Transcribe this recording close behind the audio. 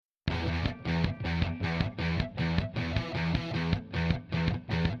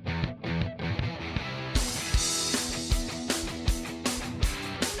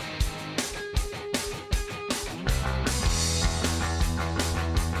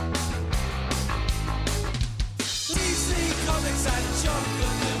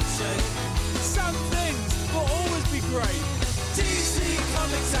great. DC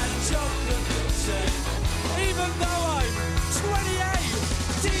Comics and Joker milkshake. Even though I'm 28,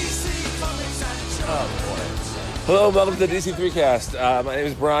 DC Comics and Joker. Oh boy. Hello, welcome to the DC3cast. My name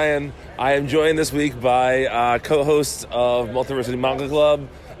is Brian. I am joined this week by co-hosts of Multiversity Manga Club,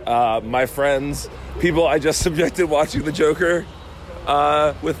 my friends, people I just subjected watching the Joker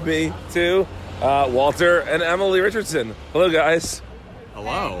with me too, Walter and Emily Richardson. Hello, guys.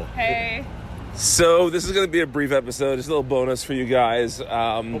 Hello. Hey. So this is going to be a brief episode, just a little bonus for you guys.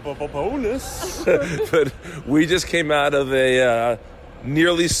 Bonus. But we just came out of a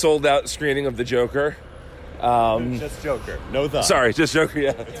nearly sold-out screening of the Joker. Just Joker. No the. Sorry, just Joker,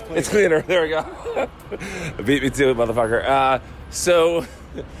 yeah. It's cleaner. There we go. Beat me to it, motherfucker. So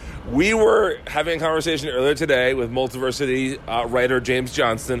we were having a conversation earlier today with Multiversity writer James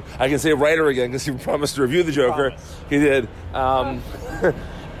Johnston. I can say writer again because he promised to review the Joker. He did. And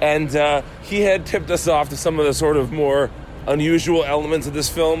he had tipped us off to some of the sort of more unusual elements of this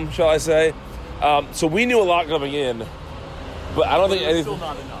film, shall I say. So we knew a lot coming in, but I don't think anything... Still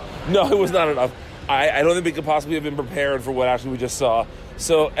not enough. No, it was not enough. I don't think we could possibly have been prepared for what actually we just saw.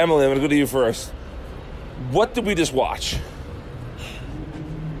 So, Emily, I'm going to go to you first. What did we just watch?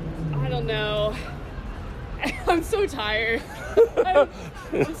 I don't know. I'm so tired.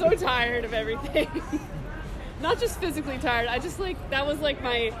 I'm so tired of everything. Not just physically tired. I just those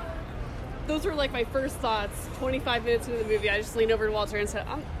were like my first thoughts. 25 minutes into the movie, I just leaned over to Walter and said,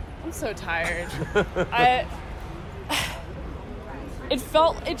 I'm so tired.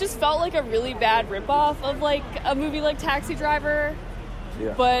 It just felt like a really bad ripoff of like a movie like Taxi Driver,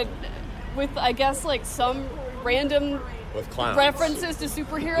 but with I guess like some random With clowns. references to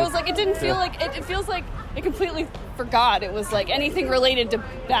superheroes. Like it didn't feel like it feels like it completely forgot it was like anything related to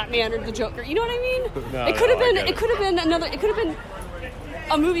Batman or the Joker. You know what I mean? No, it could have been. I get It could have been another. It could have been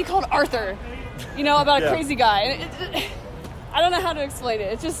a movie called Arthur. You know, about a crazy guy. And I don't know how to explain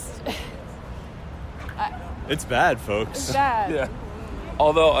it. It's just. It's bad, folks. It's bad. Yeah.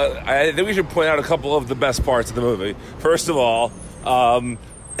 Although, I think we should point out a couple of the best parts of the movie. First of all,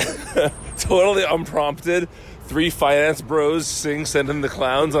 totally unprompted, 3 finance bros sing "Send in the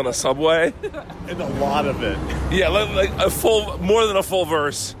Clowns" on a subway. And a lot of it. Yeah, like more than a full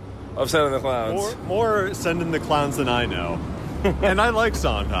verse of "Send in the Clowns." More Send in the Clowns than I know. And I like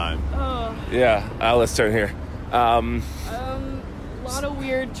Sondheim. Oh. Yeah, let's turn here. A lot of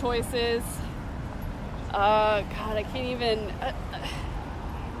weird choices. God, I can't even.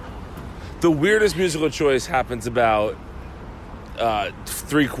 The weirdest musical choice happens about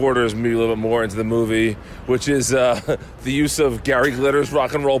 3/4, maybe a little bit more into the movie, which is the use of Gary Glitter's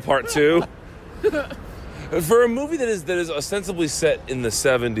Rock and Roll Part 2. For a movie that is ostensibly set in the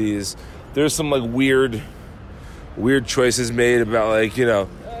 70s, there's some like weird choices made about like, you know,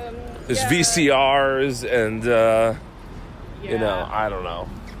 there's VCRs and you know, I don't know.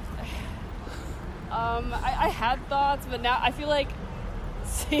 I had thoughts, but now I feel like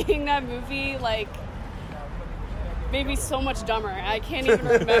seeing that movie like made me so much dumber. I can't even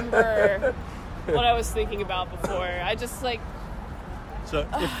remember what I was thinking about before. I just like. So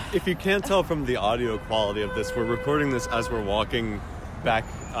if you can't tell from the audio quality of this, we're recording this as we're walking back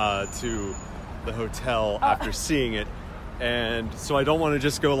to the hotel after seeing it. And so I don't want to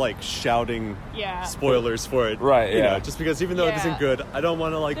just go like shouting spoilers for it. Right, You know, just because even though it isn't good, I don't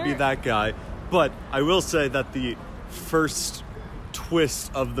want to like be Sure. that guy. But I will say that the first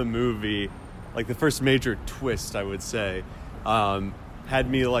twist of the movie, like the first major twist, I would say, had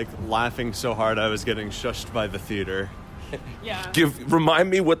me like laughing so hard I was getting shushed by the theater. Yeah. Remind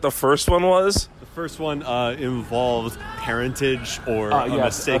me what the first one was. The first one involved parentage or a yes,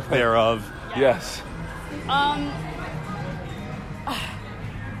 mistake okay. thereof. Yes.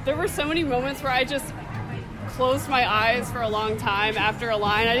 There were so many moments where I just closed my eyes for a long time after a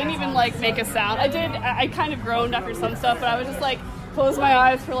line. I didn't even like make a sound. I kind of groaned after some stuff, but I would just like close my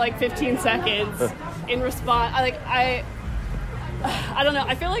eyes for like 15 seconds in response. I don't know.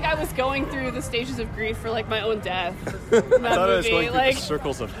 I feel like I was going through the stages of grief for like my own death. In that I thought I was movie. going through Like, the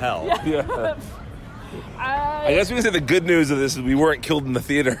circles of hell. Yeah. I guess we can say the good news of this is we weren't killed in the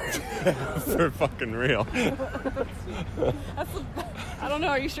theater. For fucking real. I don't know.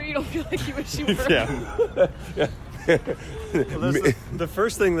 Are you sure you don't feel like you wish you were? Yeah. The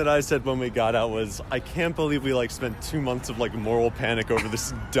first thing that I said when we got out was, I can't believe we like spent 2 months of like moral panic over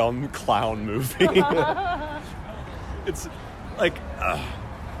this dumb clown movie. It's like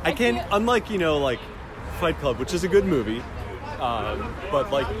I can't, unlike, you know, like Fight Club, which is a good movie,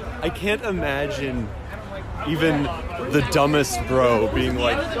 but like I can't imagine even the dumbest bro being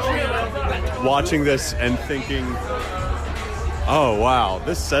like watching this and thinking, oh wow,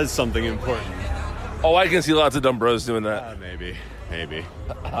 this says something important. Oh, I can see lots of dumb bros doing that. Maybe.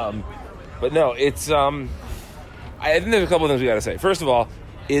 But no, it's I think there's a couple of things we got to say. First of all,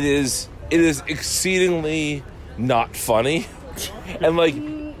 it is exceedingly not funny, and like,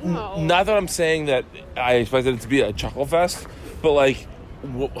 not that I'm saying that I expected it to be a chuckle fest, but like,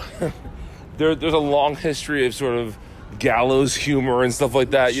 there's a long history of sort of gallows humor and stuff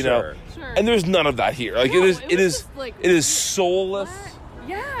like that, you know, and there's none of that here. Like, it is soulless,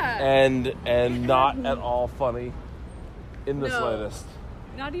 and not at all funny in the slightest.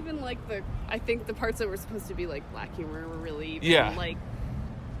 Not even like I think the parts that were supposed to be like black humor were really like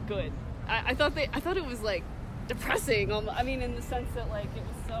good. I thought it was like depressing. I mean, in the sense that like it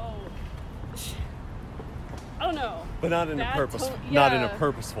was so, I don't know. But not in a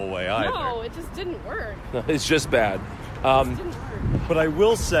purposeful way either. No, it just didn't work. No, it's just bad. It just didn't work. But I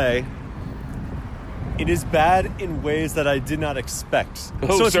will say, it is bad in ways that I did not expect.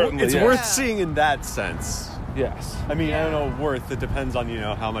 Oh, so certainly, it's worth seeing in that sense. Yes. I mean, I don't know worth. It depends on,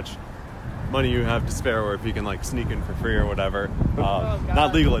 how much money you have to spare, or if you can like sneak in for free or whatever.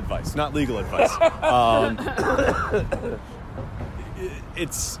 Not legal advice.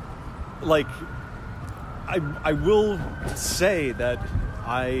 It's like, I will say that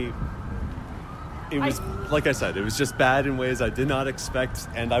like I said, it was just bad in ways I did not expect,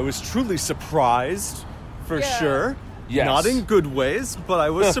 and I was truly surprised for sure. Yes. Not in good ways, but I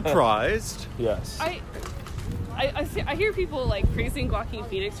was surprised. Yes. I hear people like praising Joaquin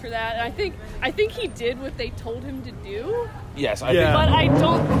Phoenix for that, and I think he did what they told him to do. Yes, but I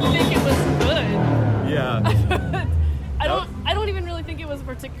don't think it was good. Yeah. I don't even really think it was a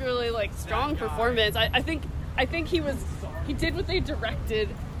particularly like strong performance. I think he did what they directed.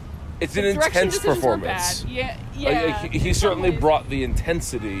 It's an intense performance. Yeah. He certainly brought the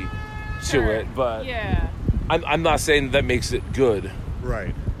intensity to it, but I'm not saying that makes it good.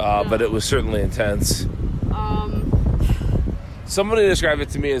 Right. But it was certainly intense. Somebody described it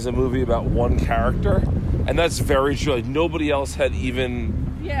to me as a movie about one character, and that's very true. Like, nobody else had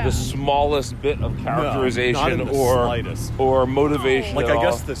even the smallest bit of characterization not in the slightest. or motivation. Like, at I all.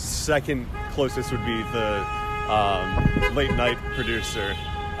 guess the second closest would be the late night producer.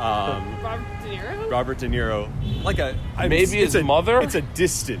 Robert De Niro. Maybe his mother? It's a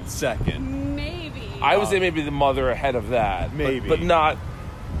distant second. Maybe. I would say maybe the mother ahead of that. Maybe. But not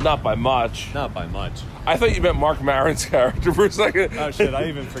by much. Not by much. I thought you meant Mark Maron's character for a second. Oh, shit. I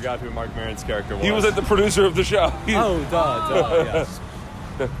even forgot who Mark Maron's character was. He was like the producer of the show. Yes.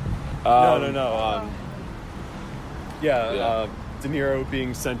 No. De Niro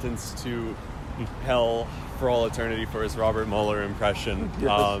being sentenced to hell for all eternity for his Robert Mueller impression.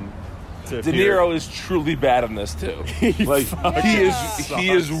 De Niro is truly bad in this too. He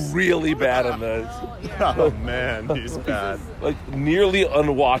is really bad in this. Oh man, he's bad. Like nearly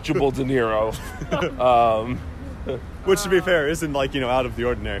unwatchable De Niro. Which, to be fair, isn't like out of the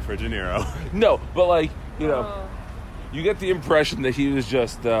ordinary for De Niro. No, but you get the impression that he was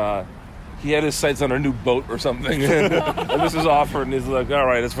just he had his sights on a new boat or something, and this is offered, and he's like, "All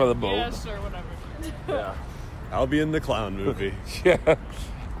right, it's for the boat." Yeah, sure, whatever. Yeah. I'll be in the clown movie. Yeah.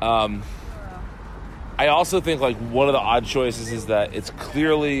 I also think one of the odd choices is that it's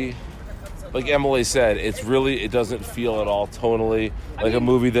clearly, like Emily said, it doesn't feel at all tonally like a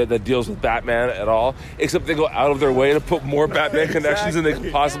movie that deals with Batman at all, except they go out of their way to put more Batman connections than they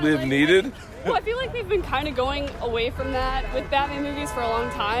could possibly have needed. Well, I feel like they've been kind of going away from that with Batman movies for a long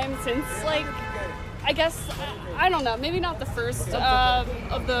time, since I guess, I don't know, maybe not the first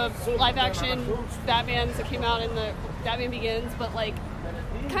of the live-action Batmans that came out in the Batman Begins, but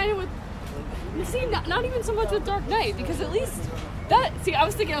kind of with, not even so much with Dark Knight, because at least I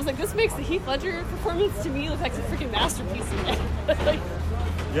was like, this makes the Heath Ledger performance to me look like a freaking masterpiece again.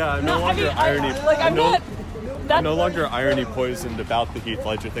 I'm no longer irony poisoned about the Heath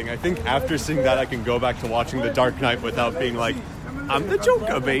Ledger thing. I think after seeing that, I can go back to watching The Dark Knight without being like, I'm the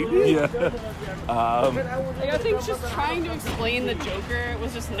Joker, baby. Yeah. I think just trying to explain the Joker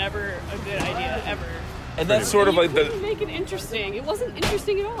was just never a good idea, ever. And that's sort of like make it interesting. It wasn't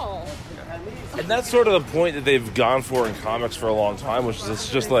interesting at all. And that's sort of the point that they've gone for in comics for a long time, which is it's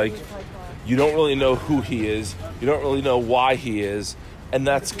just you don't really know who he is, you don't really know why he is, and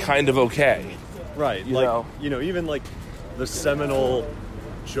that's kind of okay. Right. Even the seminal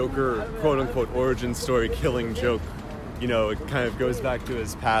Joker quote unquote origin story, Killing Joke, it kind of goes back to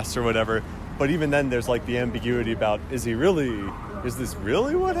his past or whatever. But even then there's the ambiguity about is this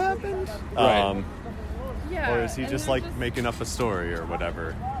really what happened? Right. Or is he just making up a story or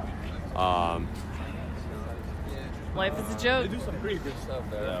whatever? Life is a joke. They do some pretty good stuff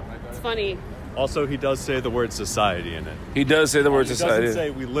there. Yeah. It's funny. Also, he does say the word society in it. He does say the word He society. doesn't say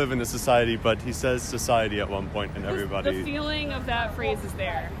we live in a society, but he says society at one point, and everybody. The feeling of that phrase is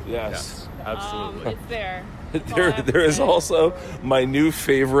there. Yes. Absolutely. It's there. That's all I have to There is say. also my new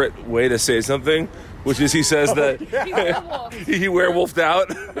favorite way to say something, which is he says that He's werewolf. he werewolfed out.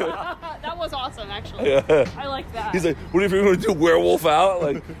 That was awesome, actually. I like that. He's like, what if you're going to do werewolf out?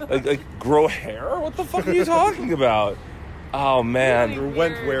 Like grow hair? What the fuck are you talking about? Oh, man. Or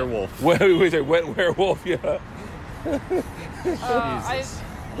went werewolf. Wait, wet werewolf, yeah.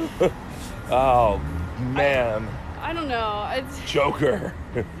 Oh, man. I don't know. It's Joker.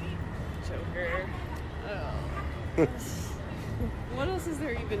 Joker. Oh. What else is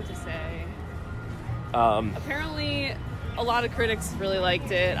there even to say? Apparently, a lot of critics really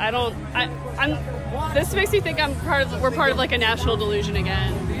liked it. This makes me think we're part of like a national delusion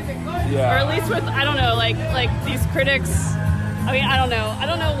again. Yeah. Or at least with, I don't know, like these critics. I mean, I don't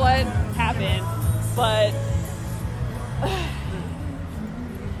know what happened, but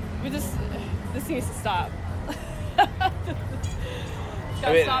this needs to stop.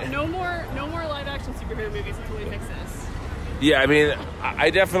 Stop. No more live action superhero movies until we fix this. Yeah, I mean, I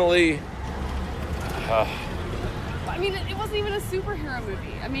definitely. I mean, it wasn't even a superhero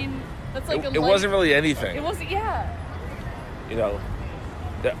movie. I mean, that's like It wasn't really anything. It wasn't. Yeah. You know,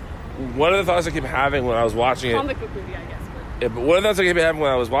 one of the thoughts I kept having when I was watching Comic book movie, I guess. but one of the thoughts I kept having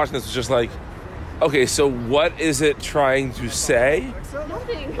when I was watching this was just like, okay, so what is it trying to say?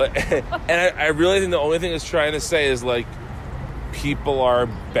 Nothing. And I really think the only thing it's trying to say is like, people are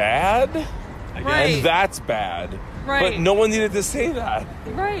bad, Right. and that's bad. Right. But no one needed to say that.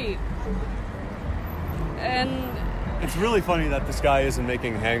 Right. And It's really funny that this guy isn't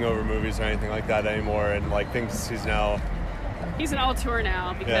making hangover movies or anything like that anymore, and like thinks he's now. he's an auteur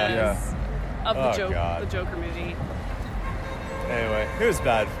now because Yeah. of Oh, God. the Joker movie. Anyway, it was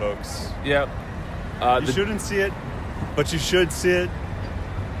bad, folks. Yep. You shouldn't see it, but you should see it.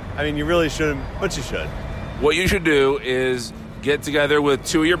 I mean, you really shouldn't, but you should. What you should do is get together with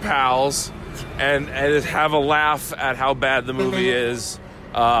two of your pals and just have a laugh at how bad the movie is.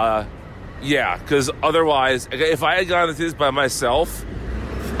 Yeah, because otherwise, if I had gone into this by myself,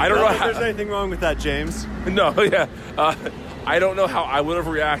 I don't know think how. there's anything wrong with that, James. No, yeah. I don't know how I would have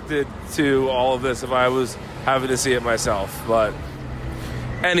reacted to all of this if I was having to see it myself. But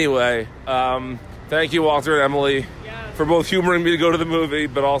anyway, thank you, Walter and Emily, for both humoring me to go to the movie,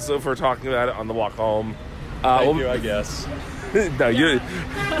 but also for talking about it on the walk home. Thank you, I guess. No, you.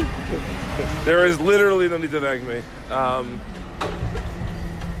 There is literally no need to thank me.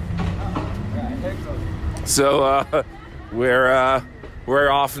 So we're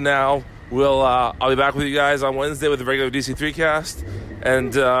off now. I'll be back with you guys on Wednesday with the regular DC3cast,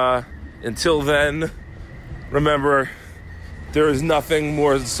 and until then, remember, there is nothing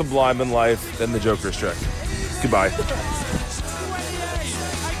more sublime in life than the Joker's trick. Goodbye.